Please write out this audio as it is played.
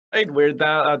Right, we're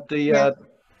down at the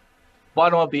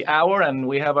bottom of the hour, and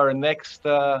we have our next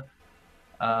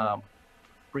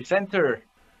presenter,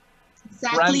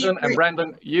 Exactly. Brandon. And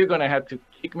Brandon, you're gonna have to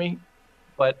kick me,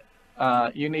 but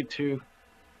you need to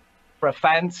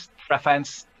Traffanstedt.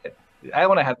 I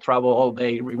want to have trouble all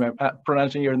day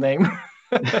pronouncing your name.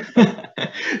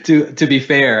 To be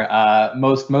fair,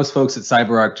 most folks at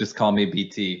CyberArk just call me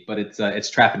BT, but it's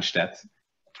Traffanstedt.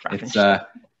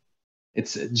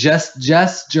 It's just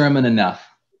German enough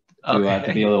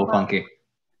to be a little funky.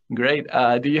 Great.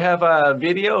 Do you have a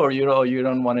video, or you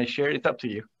don't want to share? It's up to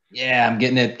you. Yeah, I'm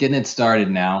getting it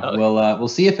started now. Okay. We'll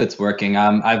see if it's working.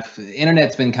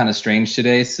 Internet's been kind of strange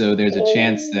today, so there's a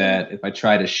chance that if I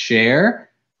try to share,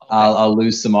 I'll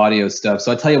lose some audio stuff.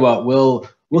 So I tell you what, we'll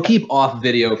keep off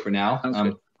video for now,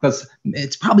 because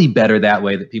it's probably better that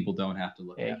way that people don't have to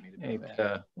look at me.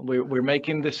 We're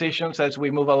making decisions as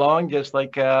we move along, just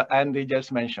like Andy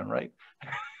just mentioned, right?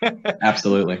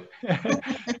 Absolutely.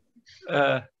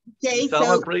 Okay,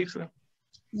 so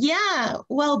yeah,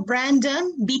 well,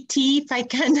 Brandon, BT, if I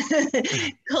can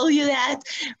call you that,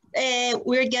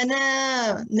 we're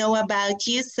gonna know about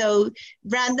you. So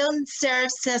Brandon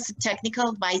serves as a technical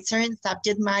advisor and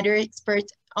subject matter expert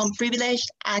on privileged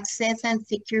access and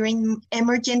securing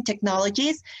emerging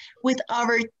technologies, with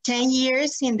over 10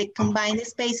 years in the combined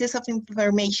spaces of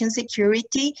information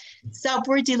security,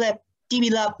 software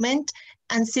development,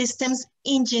 and systems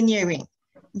engineering.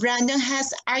 Brandon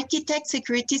has architect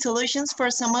security solutions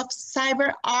for some of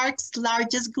CyberArk's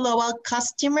largest global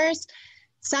customers.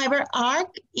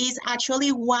 CyberArk is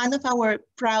actually one of our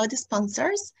proud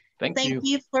sponsors. Thank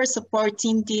you for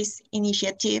supporting this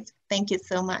initiative. Thank you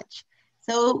so much.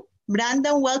 So,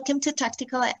 Brandon, welcome to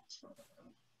Tactical Edge.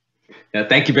 Yeah,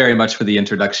 thank you very much for the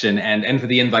introduction and for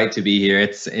the invite to be here.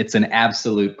 It's an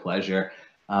absolute pleasure.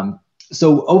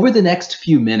 So over the next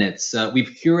few minutes,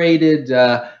 we've curated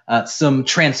some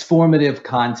transformative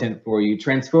content for you.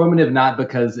 Transformative not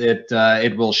because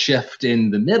it will shift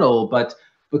in the middle, but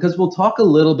because we'll talk a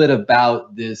little bit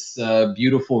about this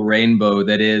beautiful rainbow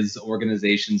that is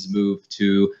organizations' move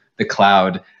to the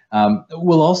cloud.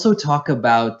 We'll also talk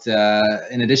about,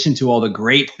 in addition to all the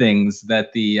great things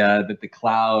that the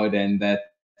cloud and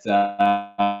that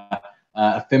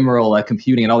ephemeral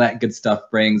computing and all that good stuff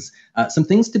brings, some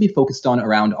things to be focused on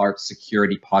around our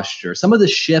security posture. Some of the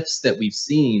shifts that we've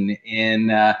seen in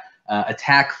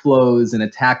attack flows and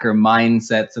attacker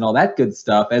mindsets and all that good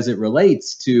stuff as it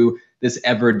relates to this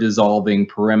ever-dissolving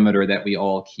perimeter that we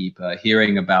all keep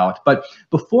hearing about. But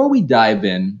before we dive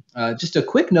in, just a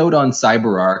quick note on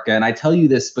CyberArk, and I tell you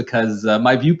this because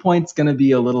my viewpoint's going to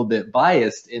be a little bit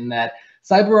biased in that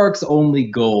CyberArk's only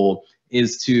goal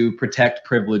is to protect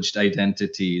privileged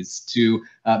identities, to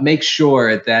make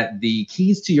sure that the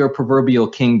keys to your proverbial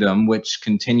kingdom, which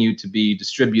continue to be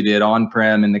distributed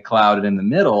on-prem, in the cloud, and in the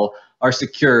middle, are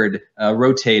secured,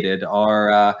 rotated,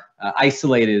 are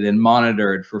isolated and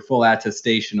monitored for full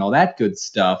attestation, all that good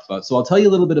stuff. So I'll tell you a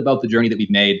little bit about the journey that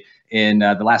we've made in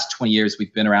the last 20 years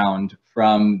we've been around,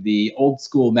 from the old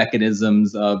school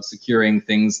mechanisms of securing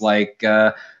things like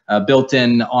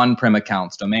built-in on-prem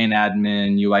accounts, domain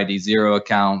admin, UID 0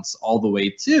 accounts, all the way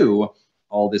to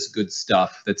all this good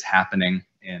stuff that's happening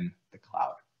in the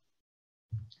cloud.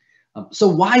 So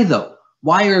why though?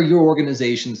 Why are your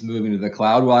organizations moving to the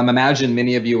cloud? Well, I imagine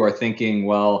many of you are thinking,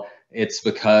 well, it's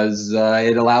because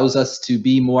it allows us to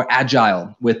be more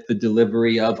agile with the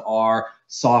delivery of our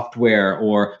software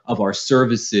or of our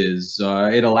services.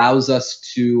 It allows us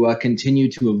to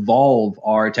continue to evolve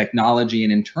our technology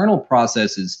and internal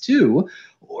processes too,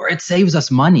 or it saves us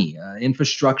money.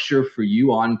 Infrastructure for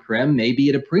you on-prem may be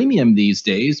at a premium these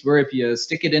days, where if you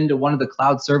stick it into one of the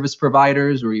cloud service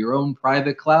providers or your own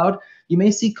private cloud, you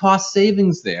may see cost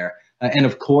savings there. And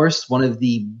of course, one of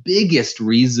the biggest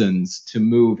reasons to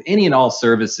move any and all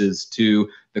services to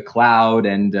the cloud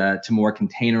and to more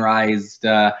containerized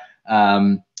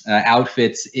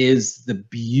outfits is the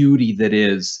beauty that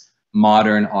is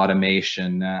modern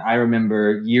automation. I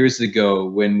remember years ago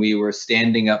when we were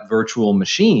standing up virtual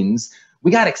machines,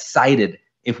 we got excited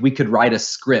if we could write a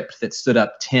script that stood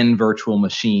up 10 virtual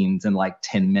machines in like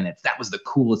 10 minutes. That was the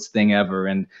coolest thing ever.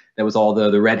 And that was all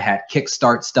the Red Hat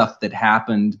Kickstart stuff that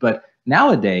happened. But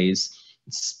nowadays,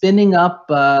 spinning up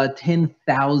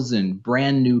 10,000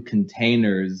 brand new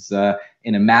containers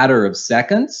in a matter of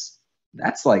seconds,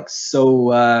 that's like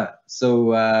so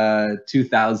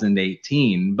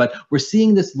 2018. But we're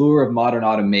seeing this lure of modern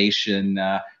automation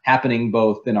happening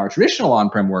both in our traditional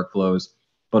on-prem workflows,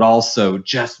 but also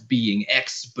just being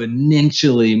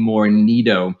exponentially more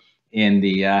neato in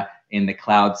the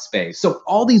cloud space. So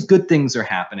all these good things are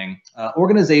happening.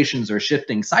 Organizations are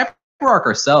shifting. CyberArk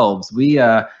ourselves,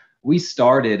 we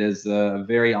started as a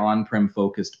very on-prem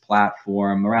focused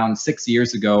platform. Around 6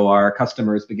 years ago, our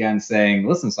customers began saying,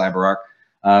 listen, CyberArk,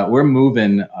 we're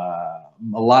moving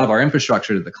a lot of our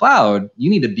infrastructure to the cloud. You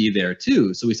need to be there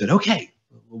too. So we said, okay,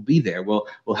 we'll be there. We'll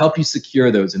help you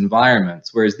secure those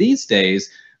environments. Whereas these days,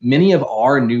 many of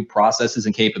our new processes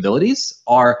and capabilities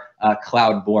are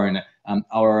cloud-born.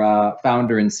 Our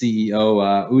founder and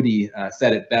CEO, Udi,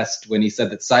 said it best when he said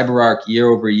that CyberArk year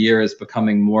over year is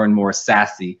becoming more and more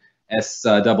SASY,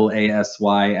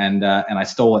 S-A-S-Y, and I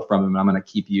stole it from him. I'm going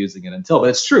to keep using it until, but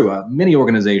it's true. Many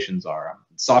organizations are,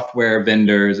 software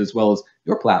vendors, as well as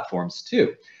your platforms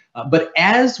too. But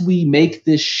as we make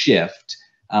this shift,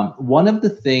 one of the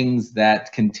things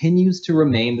that continues to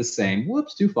remain the same,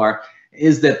 whoops, too far,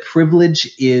 is that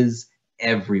privilege is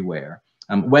everywhere.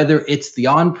 Whether it's the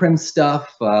on-prem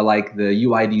stuff like the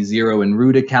UID 0 and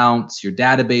root accounts, your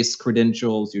database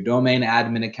credentials, your domain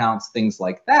admin accounts, things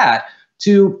like that,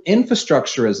 to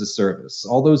infrastructure as a service,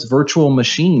 all those virtual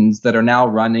machines that are now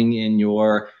running in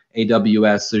your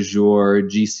AWS, Azure,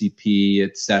 GCP,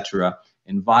 etc.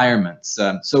 environments.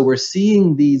 So we're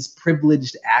seeing these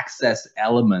privileged access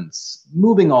elements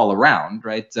moving all around,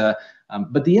 right?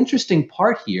 But the interesting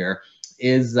part here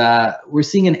is we're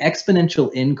seeing an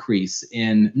exponential increase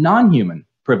in non-human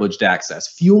privileged access,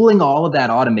 fueling all of that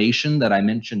automation that I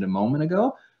mentioned a moment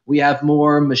ago. We have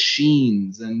more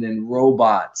machines and then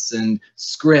robots and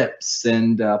scripts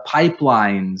and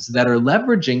pipelines that are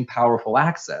leveraging powerful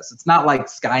access. It's not like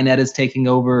Skynet is taking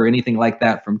over or anything like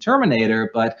that from Terminator,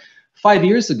 but 5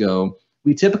 years ago,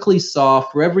 we typically saw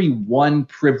for every one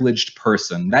privileged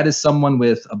person, that is someone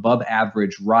with above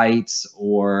average rights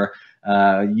or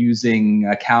using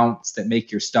accounts that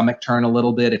make your stomach turn a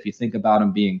little bit if you think about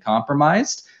them being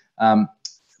compromised.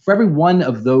 For every one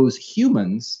of those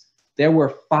humans, there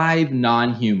were 5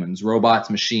 non-humans, robots,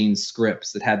 machines,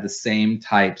 scripts that had the same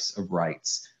types of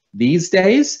rights. These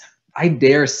days, I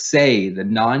dare say the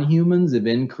non-humans have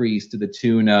increased to the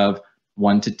tune of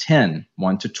 1 to 10,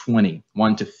 1 to 20,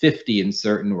 1 to 50 in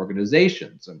certain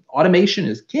organizations. And automation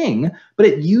is king, but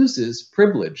it uses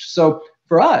privilege. So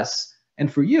for us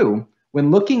and for you,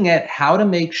 when looking at how to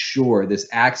make sure this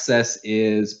access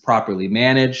is properly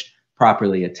managed,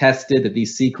 properly attested, that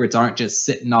these secrets aren't just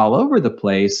sitting all over the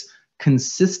place,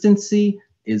 consistency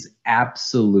is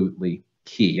absolutely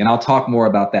key. And I'll talk more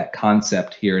about that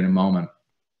concept here in a moment.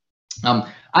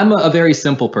 I'm a very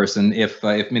simple person, if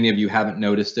many of you haven't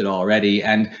noticed it already.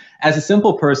 And as a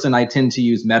simple person, I tend to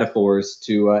use metaphors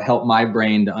to help my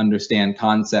brain to understand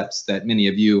concepts that many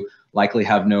of you likely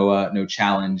have no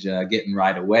challenge getting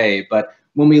right away. But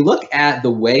when we look at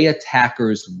the way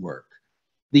attackers work,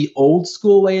 the old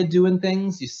school way of doing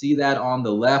things, you see that on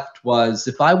the left, was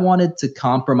if I wanted to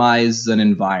compromise an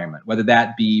environment, whether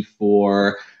that be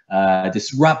for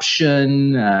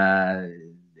disruption,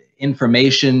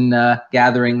 information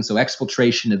gathering, so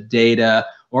exfiltration of data,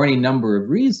 or any number of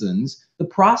reasons, the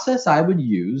process I would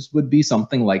use would be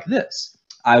something like this.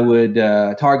 I would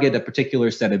target a particular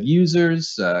set of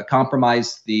users,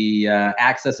 compromise the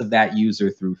access of that user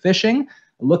through phishing,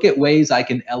 look at ways I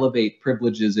can elevate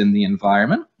privileges in the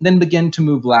environment, then begin to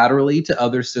move laterally to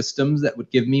other systems that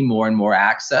would give me more and more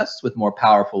access with more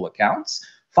powerful accounts,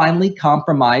 finally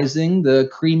compromising the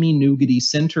creamy nougaty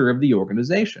center of the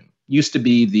organization. Used to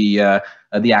be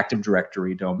the Active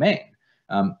Directory domain.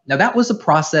 Now that was a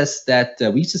process that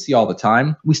we used to see all the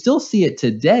time. We still see it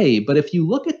today, but if you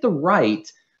look at the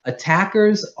right,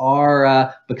 attackers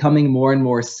are becoming more and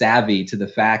more savvy to the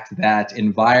fact that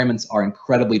environments are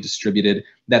incredibly distributed,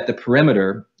 that the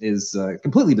perimeter is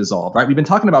completely dissolved, right? We've been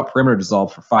talking about perimeter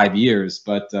dissolved for 5 years,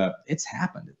 but it's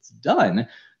happened, it's done,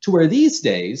 to where these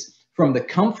days, from the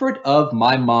comfort of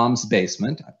my mom's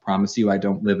basement, I promise you I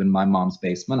don't live in my mom's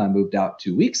basement, I moved out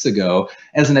 2 weeks ago,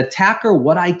 as an attacker,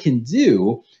 what I can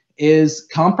do is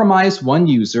compromise one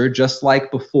user just like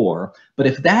before, but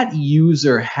if that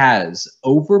user has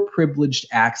overprivileged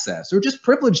access or just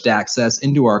privileged access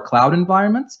into our cloud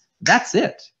environments, that's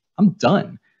it. I'm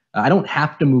done. I don't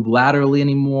have to move laterally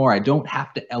anymore. I don't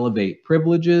have to elevate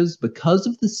privileges because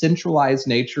of the centralized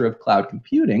nature of cloud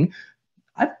computing.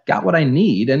 I've got what I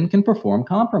need and can perform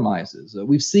compromises.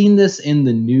 We've seen this in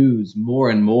the news more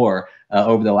and more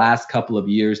over the last couple of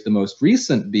years, the most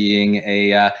recent being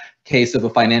a case of a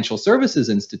financial services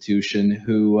institution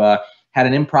who had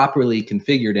an improperly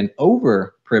configured and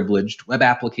overprivileged web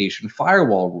application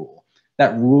firewall rule.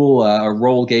 That rule or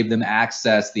role gave them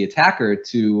access, the attacker,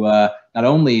 to not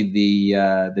only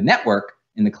the network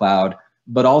in the cloud,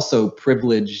 but also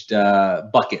privileged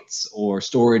buckets or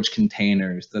storage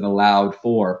containers that allowed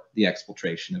for the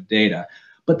exfiltration of data.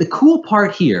 But the cool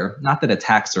part here, not that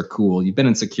attacks are cool, you've been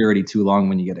in security too long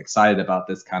when you get excited about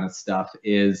this kind of stuff,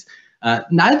 is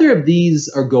neither of these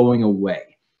are going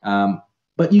away.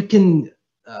 But you can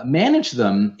manage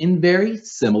them in very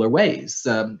similar ways.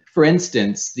 For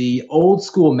instance, the old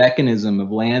school mechanism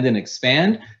of land and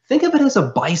expand, think of it as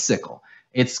a bicycle.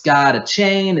 It's got a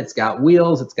chain, it's got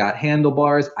wheels, it's got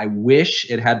handlebars. I wish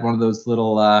it had one of those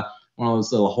little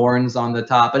horns on the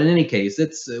top. But in any case,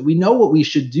 we know what we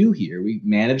should do here. We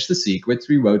manage the secrets,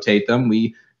 we rotate them,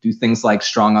 we do things like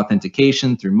strong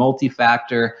authentication through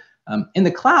multi-factor. In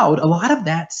the cloud, a lot of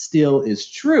that still is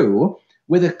true,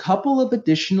 with a couple of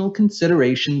additional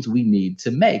considerations we need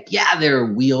to make. Yeah, there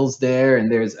are wheels there and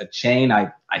there's a chain.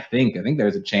 I think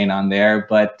there's a chain on there,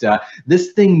 but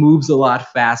this thing moves a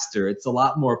lot faster. It's a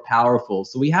lot more powerful.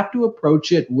 So we have to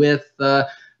approach it with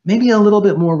maybe a little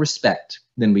bit more respect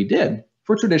than we did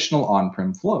for traditional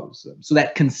on-prem flows. So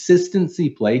that consistency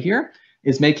play here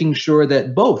is making sure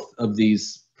that both of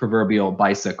these proverbial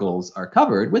bicycles are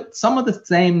covered with some of the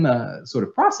same sort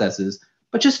of processes,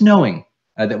 but just knowing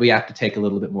that we have to take a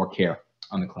little bit more care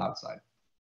on the cloud side.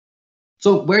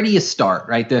 So where do you start,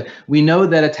 right? We know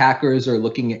that attackers are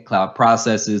looking at cloud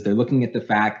processes. They're looking at the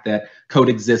fact that code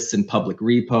exists in public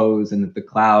repos and that the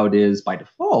cloud is, by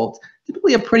default,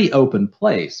 typically a pretty open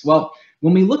place. Well,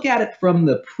 when we look at it from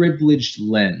the privileged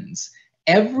lens,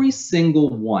 every single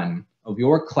one of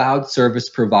your cloud service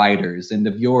providers and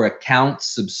of your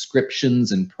accounts,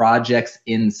 subscriptions, and projects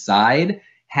inside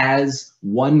has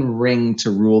one ring to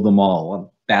rule them all. A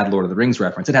bad Lord of the Rings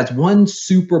reference. It has one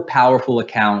super powerful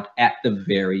account at the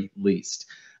very least.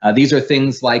 These are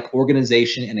things like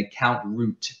organization and account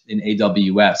root in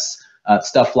AWS,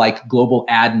 stuff like global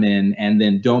admin and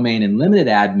then domain and limited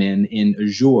admin in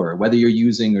Azure, whether you're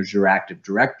using Azure Active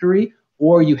Directory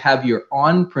or you have your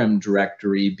on-prem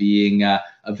directory being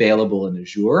available in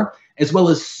Azure, as well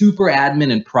as super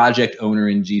admin and project owner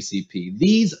in GCP.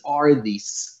 These are the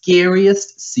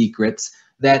scariest secrets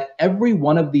that every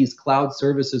one of these cloud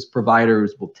services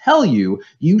providers will tell you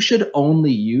you should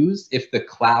only use if the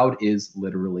cloud is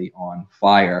literally on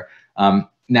fire.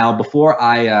 Now, before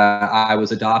I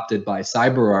was adopted by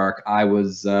CyberArk,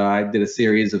 I did a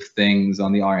series of things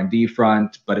on the R&D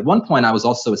front, but at one point I was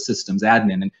also a systems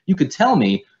admin, and you could tell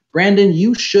me, Brandon,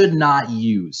 you should not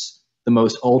use the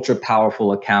most ultra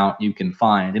powerful account you can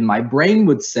find. And my brain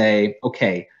would say,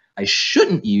 okay, I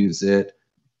shouldn't use it,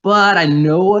 but I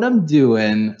know what I'm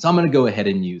doing, so I'm going to go ahead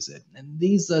and use it. And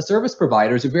these service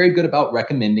providers are very good about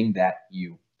recommending that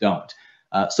you don't.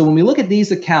 So when we look at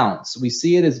these accounts, we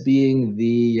see it as being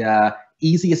the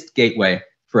easiest gateway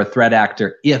for a threat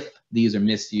actor if these are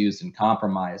misused and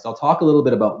compromised. I'll talk a little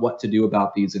bit about what to do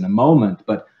about these in a moment,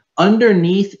 but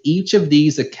underneath each of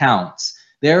these accounts,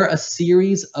 there are a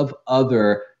series of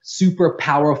other super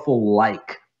powerful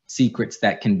like secrets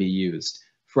that can be used.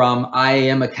 From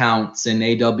IAM accounts in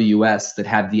AWS that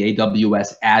have the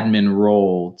AWS admin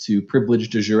role to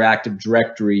privileged Azure Active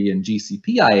Directory and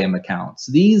GCP IAM accounts.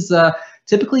 These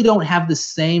typically don't have the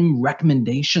same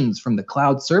recommendations from the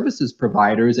cloud services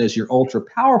providers as your ultra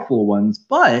powerful ones,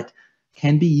 but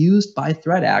can be used by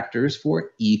threat actors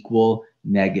for equal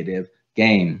negative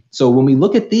gain. So when we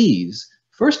look at these,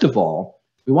 first of all,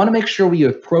 we want to make sure we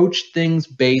approach things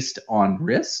based on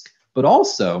risk, but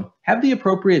also have the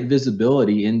appropriate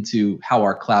visibility into how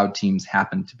our cloud teams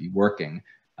happen to be working.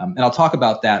 And I'll talk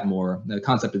about that more, the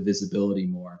concept of visibility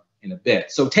more in a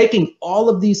bit. So taking all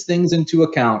of these things into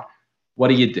account, what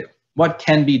do you do? What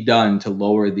can be done to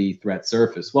lower the threat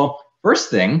surface? Well, first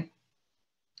thing,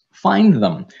 find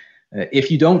them. If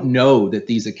you don't know that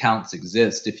these accounts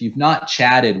exist, if you've not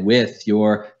chatted with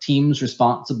your teams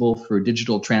responsible for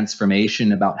digital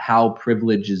transformation about how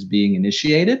privilege is being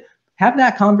initiated, have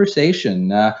that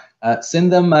conversation.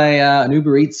 Send them an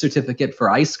Uber Eats certificate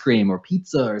for ice cream or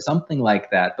pizza or something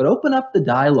like that, but open up the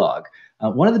dialogue.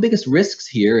 One of the biggest risks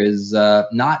here is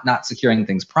not securing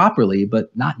things properly,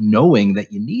 but not knowing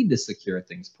that you need to secure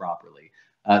things properly.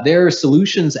 There are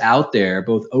solutions out there,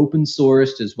 both open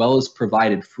sourced as well as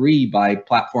provided free by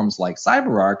platforms like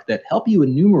CyberArk that help you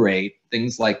enumerate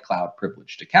things like cloud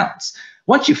privileged accounts.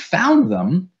 Once you've found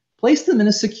them, place them in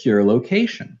a secure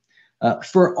location.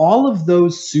 For all of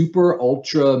those super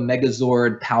ultra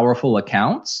megazord powerful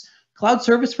accounts, cloud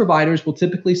service providers will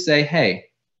typically say, hey,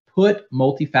 put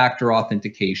multi-factor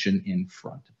authentication in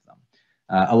front of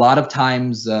them. A lot of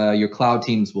times your cloud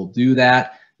teams will do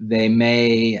that. They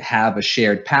may have a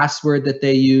shared password that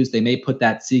they use. They may put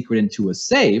that secret into a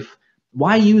safe,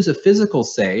 why use a physical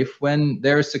safe when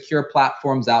there are secure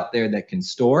platforms out there that can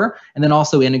store and then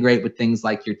also integrate with things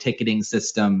like your ticketing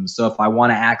systems? So if I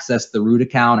want to access the root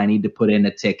account, I need to put in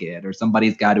a ticket or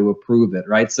somebody's got to approve it,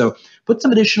 right? So put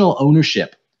some additional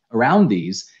ownership around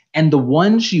these, and the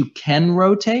ones you can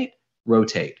rotate,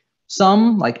 rotate.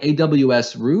 Some, like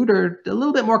AWS root, are a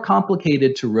little bit more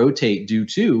complicated to rotate due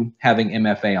to having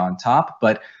MFA on top,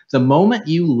 but the moment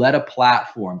you let a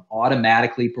platform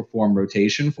automatically perform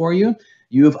rotation for you,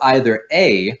 you have either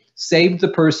A, saved the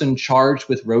person charged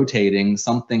with rotating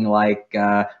something like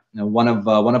one of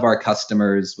our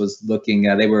customers was looking,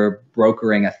 they were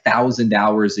brokering 1,000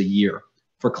 hours a year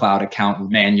for cloud account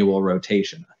manual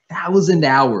rotation. 1,000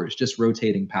 hours just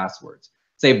rotating passwords.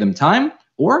 Save them time,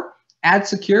 or add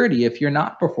security if you're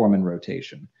not performing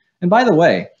rotation. And by the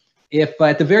way, if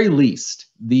at the very least,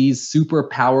 these super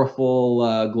powerful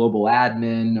global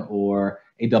admin or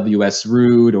AWS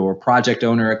root or project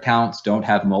owner accounts don't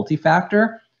have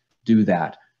multi-factor, do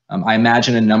that. I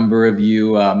imagine a number of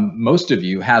you, most of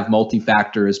you have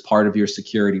multi-factor as part of your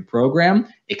security program.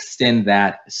 Extend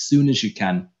that as soon as you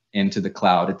can into the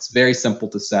cloud. It's very simple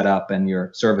to set up, and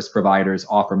your service providers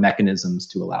offer mechanisms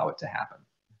to allow it to happen.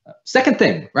 Second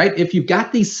thing, right? If you've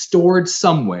got these stored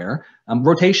somewhere,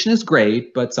 rotation is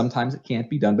great, but sometimes it can't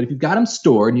be done. But if you've got them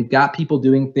stored and you've got people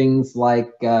doing things like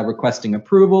requesting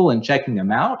approval and checking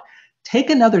them out, take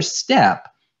another step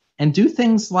and do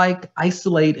things like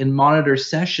isolate and monitor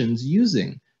sessions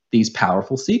using these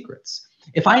powerful secrets.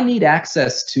 If I need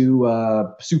access to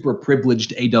a super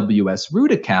privileged AWS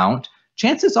root account,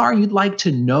 chances are you'd like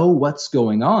to know what's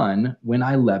going on when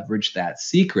I leverage that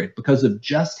secret because of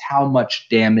just how much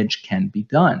damage can be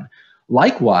done.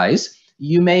 Likewise,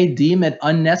 you may deem it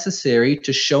unnecessary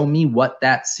to show me what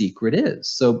that secret is.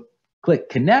 So click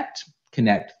connect,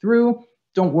 connect through.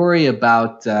 Don't worry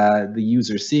about the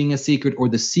user seeing a secret or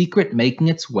the secret making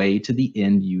its way to the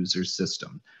end user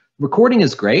system. Recording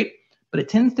is great, but it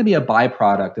tends to be a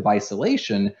byproduct of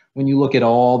isolation when you look at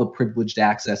all the privileged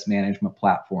access management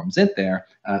platforms in there,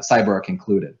 CyberArk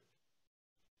included.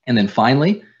 And then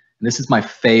finally, and this is my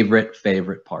favorite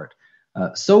part.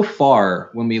 So far,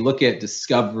 when we look at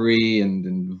discovery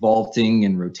and vaulting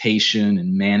and rotation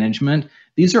and management,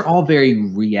 these are all very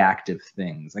reactive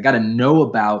things. I got to know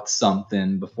about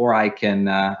something before I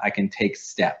can take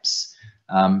steps.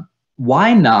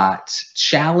 Why not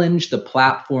challenge the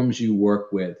platforms you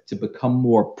work with to become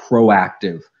more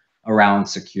proactive around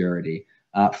security?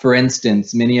 For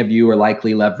instance, many of you are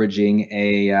likely leveraging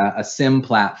a SIM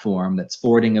platform that's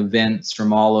forwarding events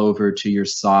from all over to your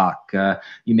SOC.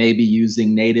 You may be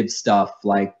using native stuff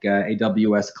like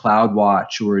AWS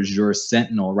CloudWatch or Azure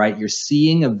Sentinel, right? You're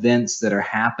seeing events that are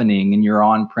happening in your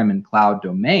on-prem and cloud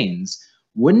domains.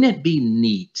 Wouldn't it be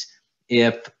neat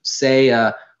if, say,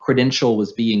 a credential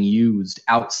was being used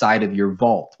outside of your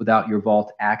vault without your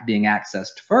vault being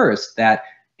accessed first, that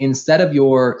instead of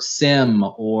your SIM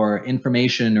or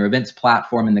information or events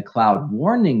platform in the cloud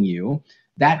warning you,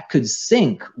 that could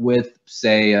sync with,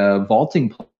 say, a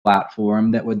vaulting platform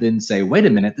that would then say, wait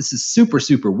a minute, this is super,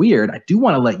 super weird. I do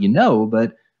want to let you know,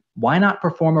 but why not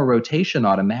perform a rotation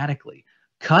automatically?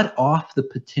 Cut off the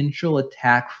potential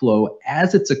attack flow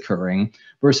as it's occurring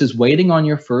versus waiting on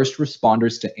your first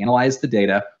responders to analyze the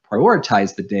data,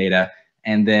 prioritize the data,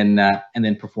 and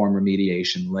then perform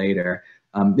remediation later.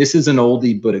 This is an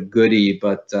oldie but a goodie,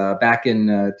 but back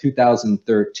in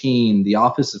 2013, the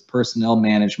Office of Personnel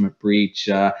Management breach,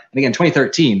 and again,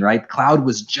 2013, right? Cloud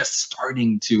was just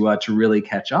starting to really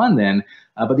catch on then,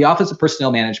 but the Office of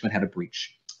Personnel Management had a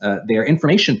breach. Their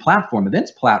information platform,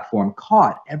 events platform,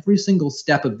 caught every single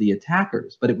step of the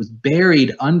attackers, but it was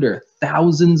buried under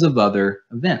thousands of other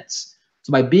events.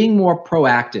 So by being more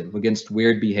proactive against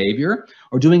weird behavior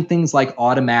or doing things like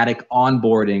automatic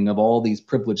onboarding of all these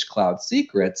privileged cloud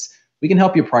secrets, we can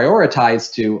help you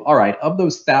prioritize to, all right, of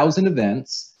those 1,000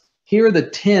 events, here are the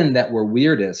 10 that were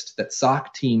weirdest that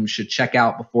SOC teams should check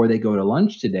out before they go to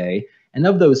lunch today. And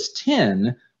of those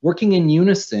 10, working in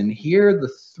unison, here are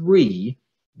the 3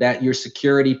 that your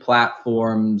security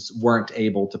platforms weren't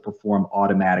able to perform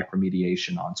automatic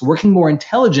remediation on. So working more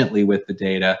intelligently with the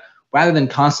data rather than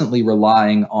constantly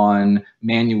relying on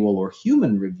manual or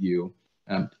human review,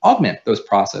 augment those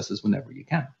processes whenever you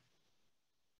can.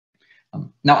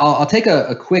 Now, I'll take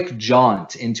a quick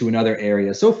jaunt into another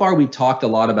area. So far, we've talked a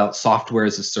lot about software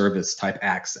as a service type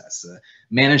access,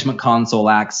 management console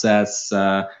access,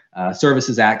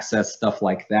 services access, stuff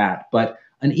like that. But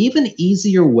an even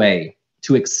easier way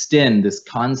to extend this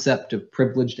concept of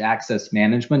privileged access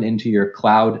management into your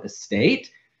cloud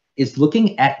estate is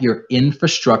looking at your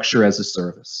infrastructure as a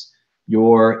service.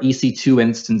 your EC2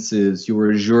 instances,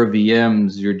 your Azure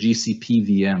VMs, your GCP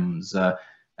VMs,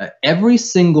 every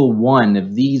single one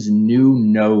of these new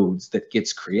nodes that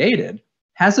gets created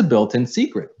has a built-in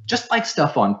secret, just like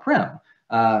stuff on-prem.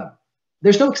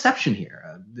 There's no exception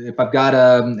here. If I've got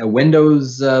a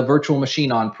Windows virtual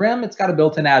machine on-prem, it's got a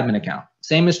built-in admin account.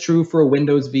 Same is true for a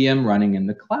Windows VM running in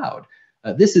the cloud.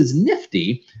 This is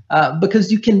nifty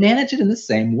because you can manage it in the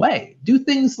same way. Do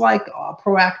things like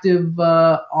proactive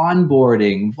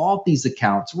onboarding, vault these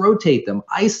accounts, rotate them,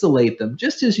 isolate them,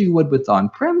 just as you would with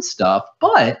on-prem stuff,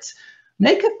 but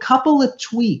make a couple of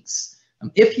tweaks.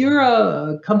 If you're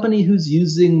a company who's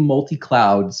using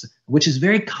multi-clouds, which is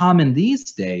very common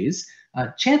these days,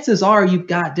 chances are you've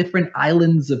got different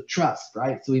islands of trust,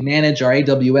 right? So we manage our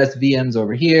AWS VMs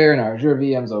over here and our Azure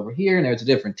VMs over here, and there's a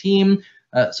different team.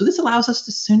 So this allows us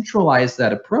to centralize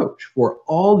that approach for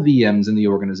all VMs in the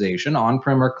organization,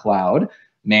 on-prem or cloud,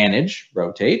 manage,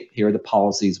 rotate. Here are the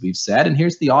policies we've set, and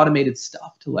here's the automated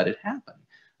stuff to let it happen.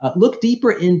 Look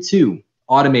deeper into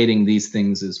automating these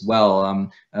things as well.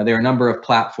 There are a number of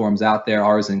platforms out there,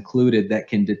 ours included, that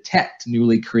can detect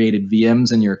newly created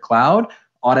VMs in your cloud,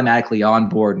 automatically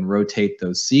onboard and rotate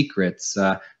those secrets.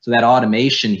 So that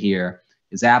automation here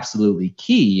is absolutely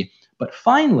key. But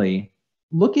finally,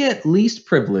 look at least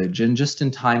privilege and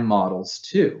just-in-time models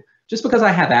too. Just because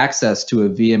I have access to a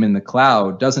VM in the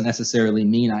cloud doesn't necessarily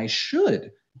mean I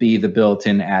should be the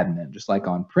built-in admin, just like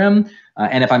on-prem.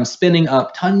 And if I'm spinning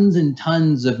up tons and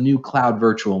tons of new cloud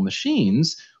virtual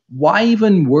machines, why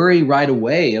even worry right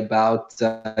away about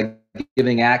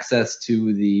giving access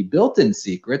to the built-in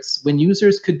secrets when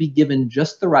users could be given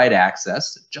just the right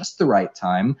access, just the right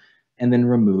time, and then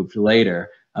removed later?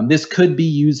 This could be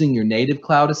using your native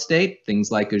cloud estate,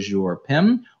 things like Azure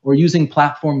PIM, or using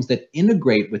platforms that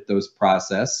integrate with those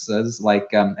processes, like,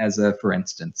 for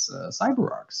instance,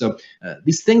 CyberArk. So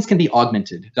these things can be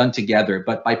augmented, done together,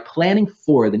 but by planning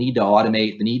for the need to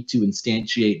automate, the need to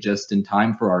instantiate just in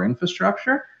time for our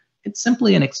infrastructure, it's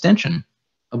simply an extension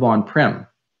of on-prem.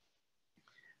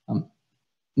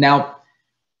 Now,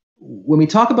 when we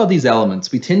talk about these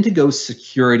elements, we tend to go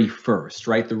security first,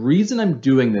 right? The reason I'm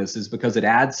doing this is because it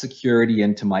adds security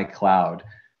into my cloud.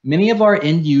 Many of our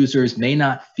end users may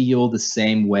not feel the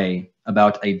same way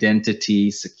about identity,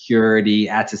 security,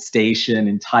 attestation,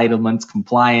 entitlements,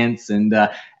 compliance, and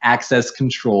access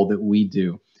control that we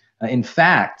do. In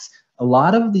fact, a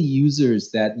lot of the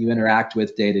users that you interact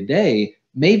with day to day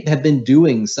may have been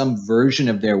doing some version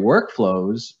of their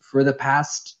workflows for the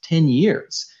past 10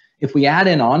 years. If we add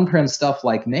in on-prem stuff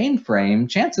like mainframe,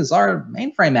 chances are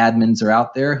mainframe admins are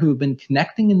out there who have been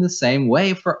connecting in the same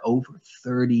way for over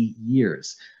 30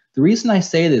 years. The reason I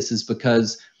say this is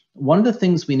because one of the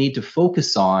things we need to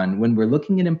focus on when we're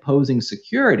looking at imposing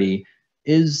security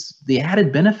is the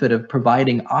added benefit of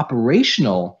providing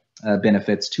operational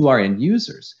benefits to our end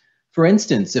users. For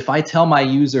instance, if I tell my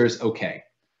users, okay,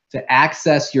 to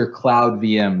access your cloud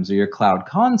VMs or your cloud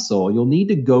console, you'll need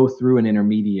to go through an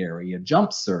intermediary, a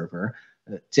jump server.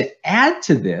 To add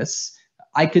to this,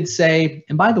 I could say,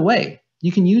 and by the way, you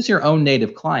can use your own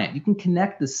native client. You can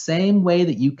connect the same way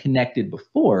that you connected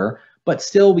before, but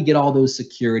still we get all those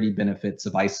security benefits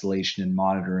of isolation and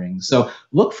monitoring. So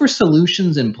look for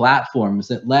solutions and platforms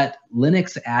that let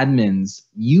Linux admins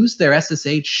use their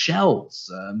SSH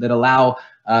shells, that allow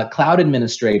cloud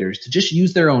administrators to just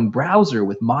use their own browser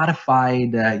with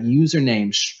modified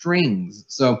username strings.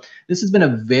 So this has been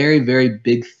a very, very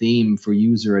big theme for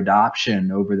user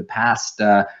adoption over the past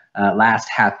last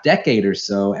half decade or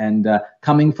so. And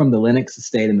coming from the Linux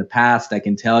estate in the past, I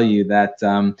can tell you that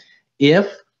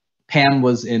if PAM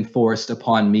was enforced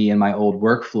upon me in my old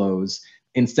workflows,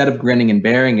 instead of grinning and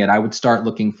bearing it, I would start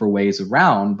looking for ways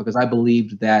around, because I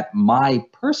believed that my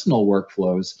personal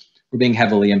workflows were being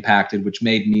heavily impacted, which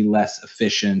made me less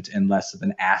efficient and less of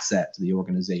an asset to the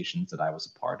organizations that I was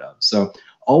a part of. So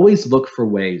always look for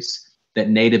ways that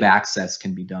native access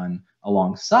can be done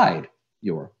alongside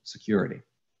your security.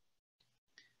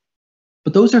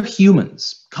 But those are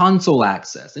humans. Console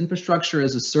access, infrastructure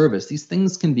as a service, these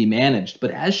things can be managed.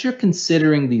 But as you're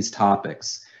considering these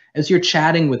topics, as you're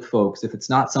chatting with folks, if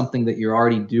it's not something that you're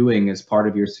already doing as part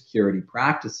of your security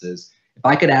practices, if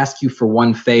I could ask you for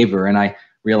one favor, and I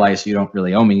realize you don't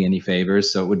really owe me any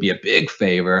favors, so it would be a big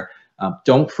favor,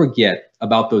 don't forget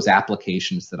about those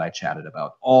applications that I chatted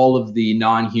about. All of the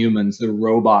non-humans, the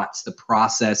robots, the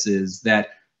processes that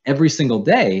every single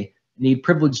day need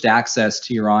privileged access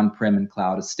to your on-prem and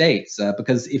cloud estates.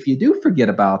 Because if you do forget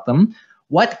about them,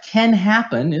 what can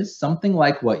happen is something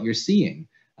like what you're seeing.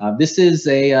 This is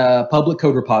a public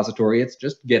code repository. It's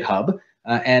just GitHub.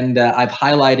 And I've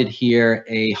highlighted here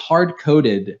a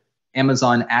hard-coded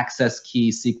Amazon access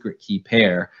key, secret key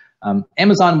pair.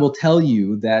 Amazon will tell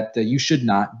you that you should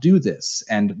not do this,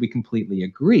 and we completely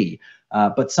agree.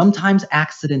 But sometimes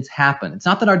accidents happen. It's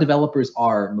not that our developers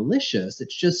are malicious,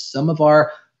 it's just some of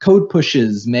our code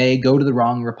pushes may go to the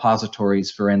wrong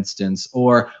repositories, for instance,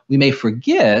 or we may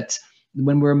forget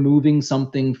when we're moving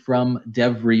something from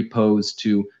dev repos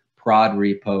to prod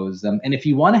repos. And if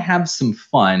you want to have some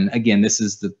fun, again, this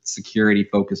is the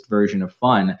security-focused version of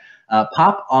fun,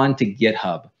 pop onto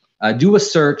GitHub. Do a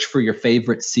search for your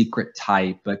favorite secret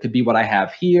type. It could be what I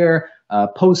have here,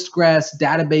 Postgres,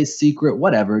 database secret,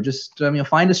 whatever. Just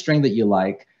find a string that you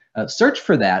like. Search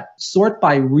for that, sort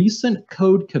by recent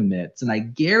code commits, and I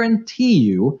guarantee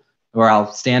you, or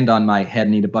I'll stand on my head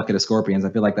and eat a bucket of scorpions. I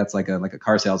feel like that's like a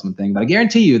car salesman thing, but I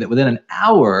guarantee you that within an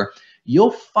hour,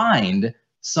 you'll find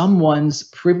someone's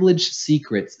privileged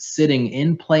secrets sitting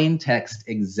in plain text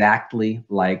exactly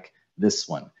like this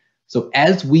one. So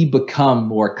as we become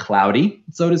more cloudy,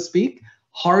 so to speak,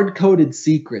 hard-coded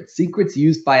secrets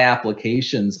used by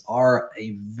applications are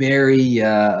a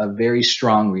very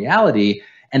strong reality.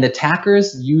 And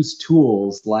attackers use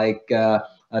tools like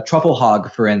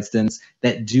Trufflehog, for instance,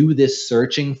 that do this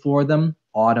searching for them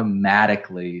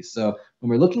automatically. So when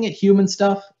we're looking at human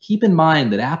stuff, keep in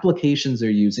mind that applications are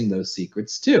using those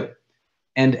secrets too.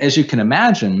 And as you can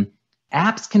imagine,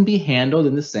 apps can be handled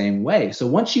in the same way. So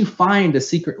once you find a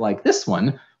secret like this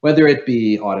one, whether it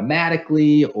be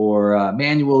automatically or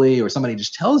manually, or somebody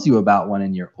just tells you about one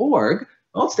in your org,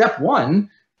 well, step one,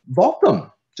 vault them,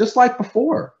 just like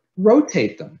before.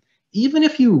 Rotate them. Even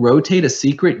if you rotate a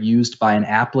secret used by an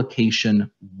application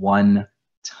one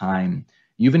time,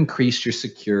 you've increased your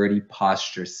security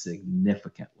posture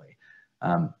significantly.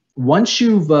 Once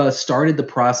you've started the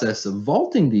process of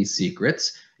vaulting these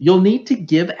secrets, you'll need to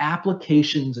give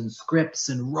applications and scripts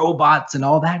and robots and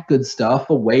all that good stuff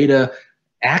a way to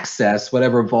access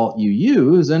whatever vault you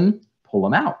use and pull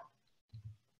them out.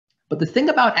 But the thing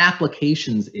about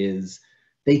applications is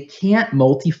they can't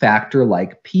multi-factor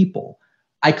like people.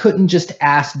 I couldn't just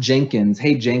ask Jenkins,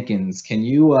 hey Jenkins, can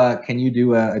you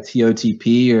do a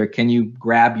TOTP, or can you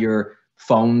grab your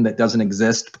phone that doesn't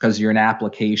exist because you're an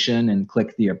application and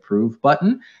click the approve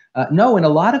button? No, in a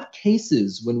lot of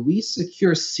cases, when we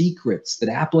secure secrets that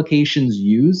applications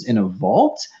use in a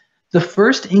vault, the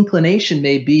first inclination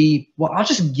may be, well, I'll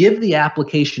just give the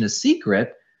application a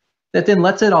secret that then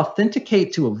lets it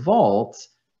authenticate to a vault,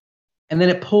 and then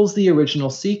it pulls the original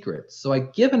secret. So I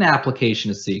give an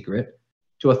application a secret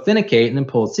to authenticate and then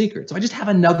pull a secret. So I just have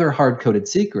another hard-coded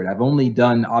secret. I've only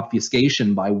done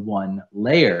obfuscation by one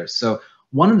layer. So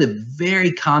one of the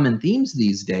very common themes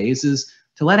these days is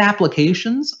to let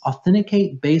applications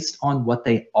authenticate based on what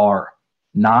they are,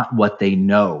 not what they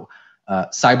know.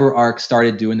 CyberArk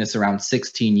started doing this around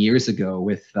 16 years ago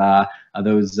with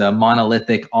those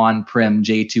monolithic on-prem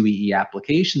J2EE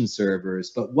application servers.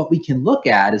 But what we can look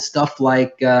at is stuff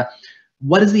like,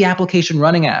 what is the application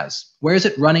running as? Where is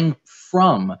it running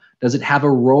from? Does it have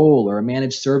a role or a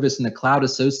managed service in the cloud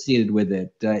associated with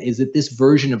it? Is it this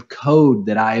version of code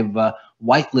that I've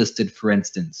whitelisted, for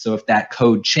instance? So if that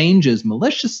code changes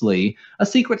maliciously, a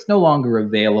secret's no longer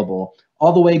available,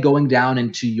 all the way going down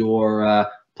into your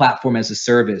platform as a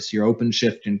service, your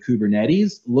OpenShift and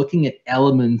Kubernetes, looking at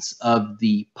elements of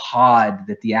the pod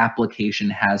that the application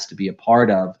has to be a part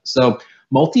of. So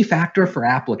multi-factor for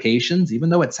applications, even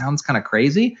though it sounds kind of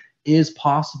crazy, is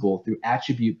possible through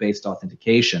attribute-based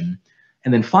authentication.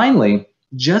 And then finally,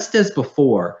 just as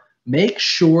before, make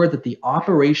sure that the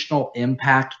operational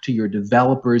impact to your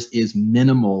developers is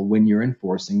minimal when you're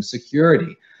enforcing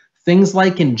security. Things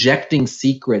like injecting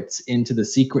secrets into the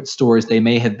secret stores they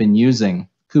may have been using,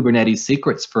 Kubernetes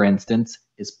secrets, for instance,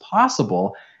 is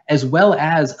possible, as well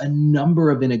as a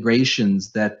number of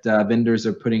integrations that vendors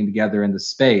are putting together in the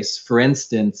space. For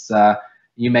instance,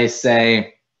 you may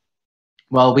say,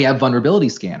 well, we have vulnerability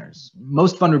scanners.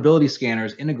 Most vulnerability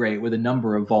scanners integrate with a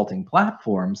number of vaulting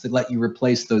platforms that let you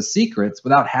replace those secrets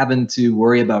without having to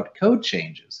worry about code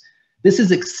changes. This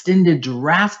is extended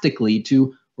drastically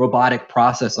to robotic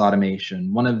process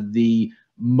automation, one of the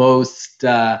most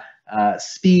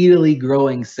speedily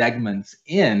growing segments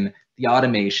in the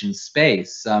automation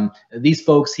space. These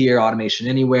folks here, Automation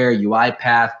Anywhere,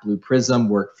 UiPath, Blue Prism,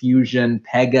 WorkFusion,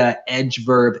 Pega,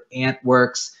 EdgeVerb,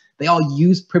 AntWorks, they all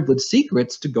use privileged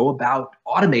secrets to go about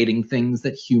automating things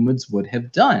that humans would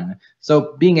have done.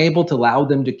 So being able to allow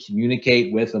them to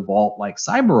communicate with a vault like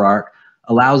CyberArk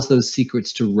allows those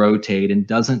secrets to rotate and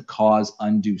doesn't cause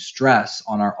undue stress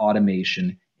on our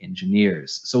automation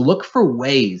engineers. So look for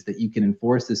ways that you can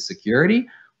enforce this security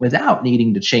without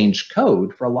needing to change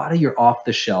code for a lot of your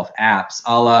off-the-shelf apps.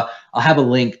 I'll have a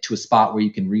link to a spot where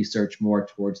you can research more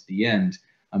towards the end.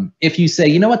 If you say,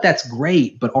 you know what, that's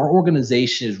great, but our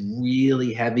organization is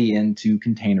really heavy into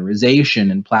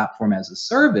containerization and platform as a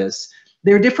service,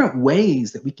 there are different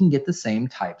ways that we can get the same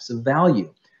types of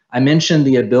value. I mentioned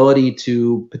the ability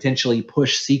to potentially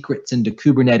push secrets into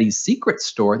Kubernetes secret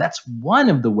store. That's one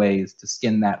of the ways to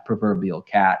skin that proverbial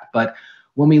cat. But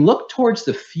when we look towards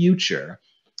the future,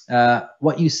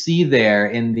 what you see there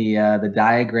in the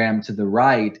diagram to the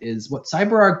right is what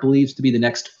CyberArk believes to be the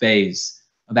next phase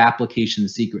of application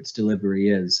secrets delivery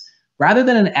is. Rather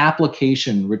than an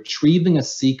application retrieving a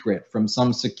secret from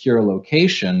some secure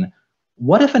location,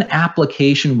 what if an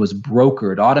application was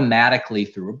brokered automatically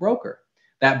through a broker?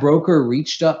 That broker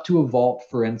reached up to a vault,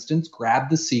 for instance,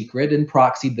 grabbed the secret and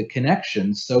proxied the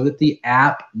connection so that the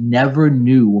app never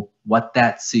knew what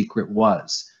that secret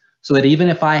was. So that even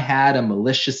if I had a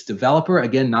malicious developer,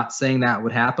 again, not saying that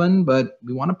would happen, but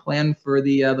we want to plan for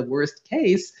the worst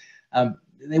case,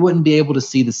 they wouldn't be able to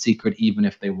see the secret even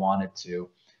if they wanted to.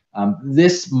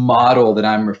 This model that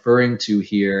I'm referring to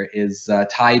here is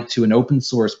tied to an open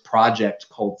source project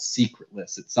called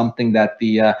Secretless. It's something that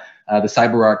the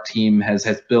CyberArk team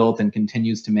has built and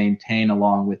continues to maintain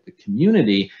along with the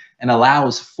community, and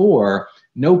allows for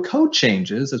no code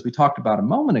changes, as we talked about a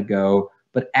moment ago,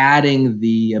 but adding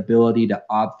the ability to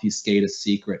obfuscate a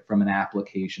secret from an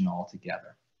application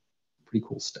altogether. Pretty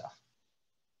cool stuff.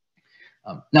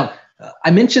 Now,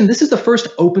 I mentioned this is the first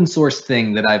open source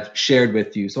thing that I've shared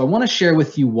with you. So I want to share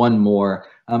with you one more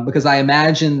because I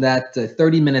imagine that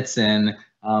 30 minutes in,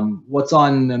 what's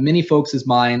on many folks'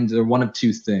 minds are one of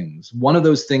two things. One of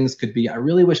those things could be, I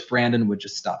really wish Brandon would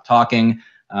just stop talking.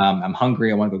 I'm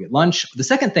hungry, I want to go get lunch. The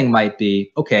second thing might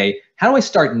be, okay, how do I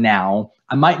start now?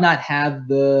 I might not have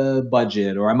the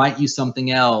budget, or I might use something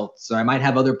else, or I might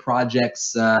have other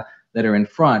projects that are in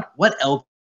front. What else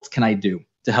can I do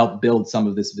to help build some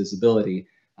of this visibility?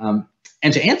 And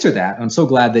to answer that, I'm so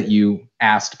glad that you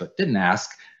asked but didn't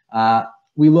ask,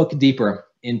 we look deeper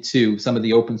into some of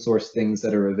the open source things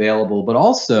that are available, but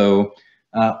also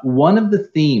one of the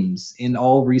themes in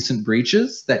all recent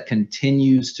breaches that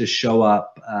continues to show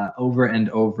up over and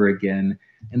over again,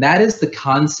 and that is the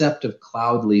concept of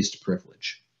cloud least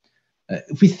privilege.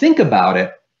 If we think about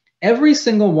it, every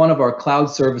single one of our cloud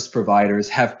service providers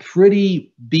have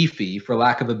pretty beefy, for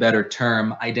lack of a better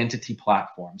term, identity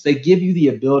platforms. They give you the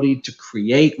ability to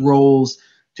create roles,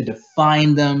 to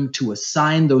define them, to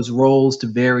assign those roles to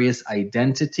various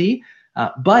identity.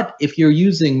 But if you're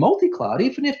using multi-cloud,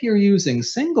 even if you're using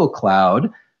single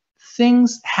cloud,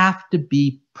 things have to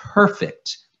be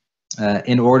perfect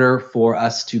in order for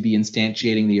us to be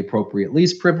instantiating the appropriate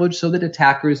least privilege so that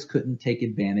attackers couldn't take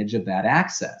advantage of that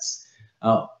access.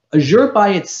 Azure by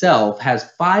itself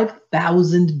has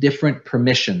 5,000 different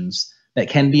permissions that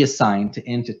can be assigned to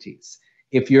entities.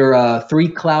 If you're a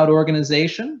 3-cloud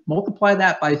organization, multiply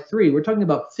that by 3. We're talking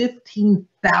about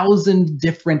 15,000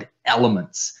 different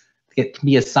elements that can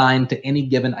be assigned to any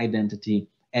given identity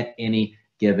at any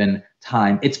given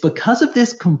time. It's because of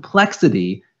this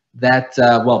complexity that,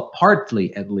 well,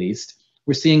 partly at least,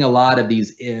 we're seeing a lot of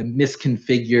these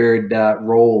misconfigured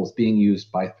roles being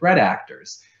used by threat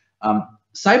actors.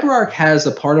 CyberArk has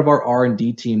a part of our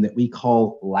R&D team that we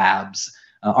call labs.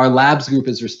 Our labs group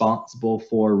is responsible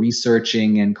for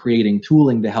researching and creating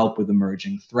tooling to help with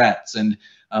emerging threats. And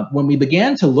when we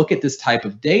began to look at this type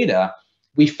of data,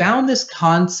 we found this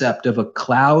concept of a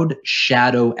cloud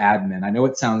shadow admin. I know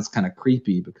it sounds kind of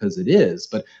creepy because it is,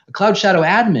 but a cloud shadow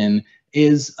admin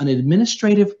is an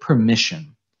administrative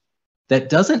permission that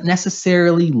doesn't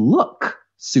necessarily look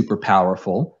super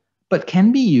powerful, but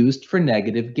can be used for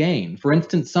negative gain. For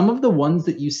instance, some of the ones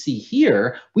that you see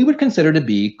here, we would consider to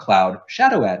be cloud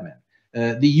shadow admin.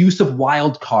 The use of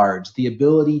wildcards, the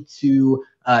ability to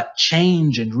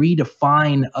change and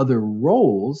redefine other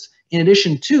roles, in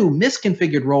addition to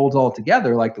misconfigured roles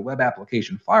altogether, like the web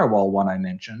application firewall one I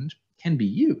mentioned, can be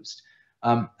used.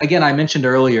 Again, I mentioned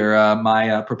earlier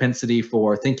my propensity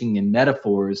for thinking in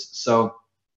metaphors. So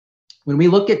when we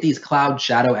look at these cloud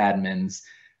shadow admins,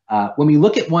 when we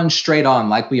look at one straight on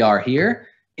like we are here,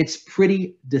 it's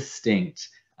pretty distinct.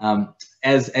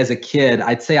 As a kid,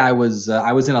 I'd say I was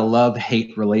in a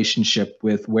love-hate relationship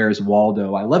with Where's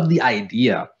Waldo. I loved the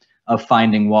idea of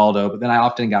finding Waldo, but then I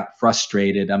often got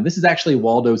frustrated. This is actually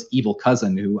Waldo's evil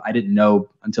cousin, who I didn't know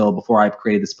until before I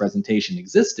created this presentation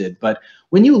existed. But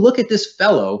when you look at this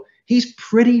fellow, he's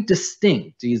pretty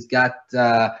distinct. He's got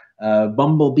a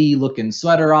bumblebee-looking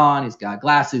sweater on. He's got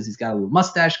glasses. He's got a little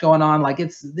mustache going on. Like,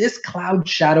 it's this cloud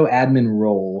shadow admin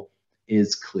role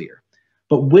is clear.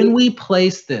 But when we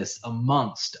place this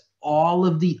amongst all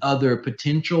of the other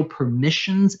potential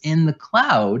permissions in the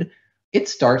cloud, it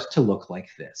starts to look like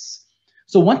this.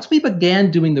 So once we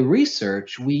began doing the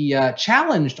research, we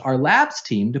challenged our labs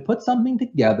team to put something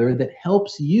together that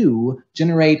helps you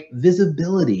generate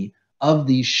visibility of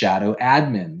these shadow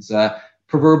admins,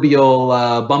 proverbial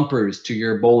bumpers to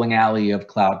your bowling alley of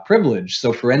cloud privilege.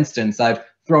 So for instance, I've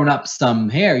thrown up some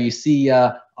here. You see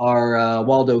our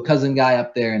Waldo cousin guy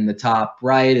up there in the top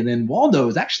right, and then Waldo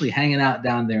is actually hanging out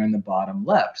down there in the bottom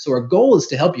left. So our goal is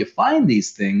to help you find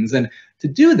these things, and to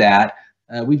do that,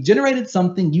 we've generated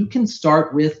something you can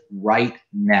start with right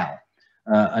now.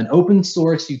 An open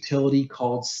source utility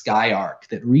called SkyArc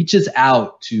that reaches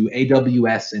out to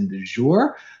AWS and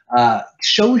Azure,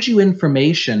 shows you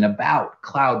information about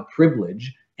cloud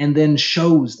privilege, and then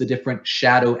shows the different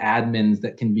shadow admins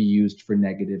that can be used for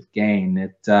negative gain.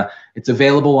 It's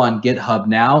available on GitHub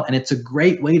now, and it's a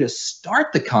great way to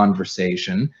start the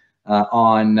conversation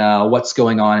on what's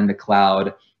going on in the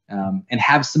cloud, and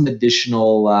have some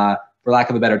additional, for lack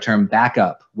of a better term,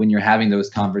 backup when you're having those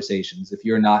conversations if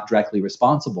you're not directly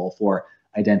responsible for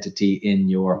identity in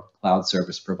your cloud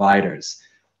service providers.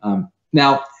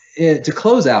 Now, to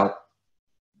close out,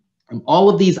 all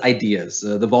of these ideas,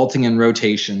 the vaulting and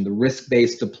rotation, the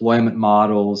risk-based deployment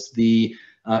models, the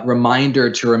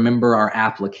reminder to remember our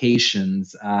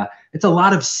applications, it's a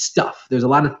lot of stuff. There's a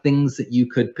lot of things that you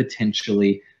could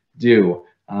potentially do.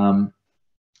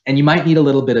 And you might need a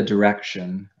little bit of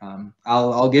direction.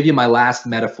 I'll give you my last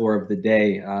metaphor of the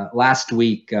day. Last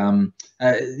week,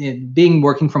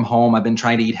 working from home, I've been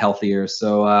trying to eat healthier.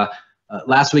 So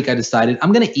last week I decided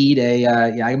I'm going to eat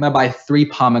I'm going to buy 3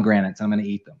 pomegranates. I'm going to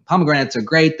eat them. Pomegranates are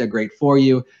great. They're great for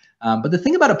you. But the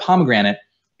thing about a pomegranate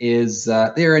is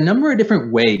there are a number of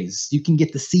different ways you can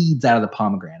get the seeds out of the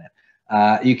pomegranate.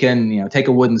 You can, take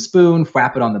a wooden spoon,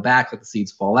 wrap it on the back, let the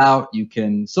seeds fall out. You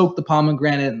can soak the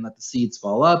pomegranate and let the seeds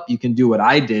fall up. You can do what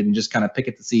I did and just kind of pick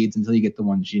at the seeds until you get the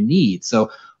ones you need.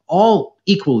 So all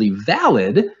equally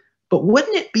valid, but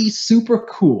wouldn't it be super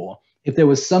cool if there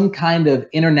was some kind of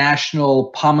international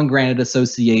pomegranate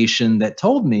association that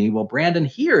told me, well, Brandon,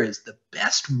 here is the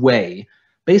best way,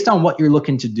 based on what you're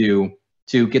looking to do,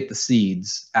 to get the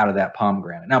seeds out of that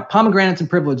pomegranate. Now, pomegranates and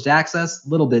privileged access, a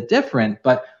little bit different,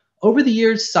 but over the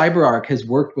years, CyberArk has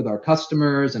worked with our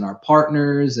customers and our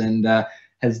partners and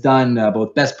has done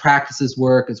both best practices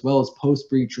work as well as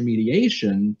post-breach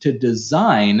remediation to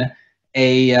design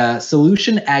a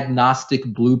solution agnostic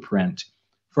blueprint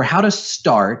for how to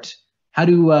start, how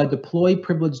to deploy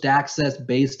privileged access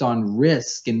based on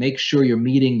risk and make sure you're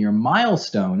meeting your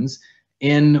milestones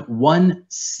in one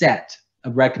set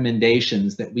of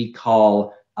recommendations that we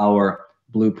call our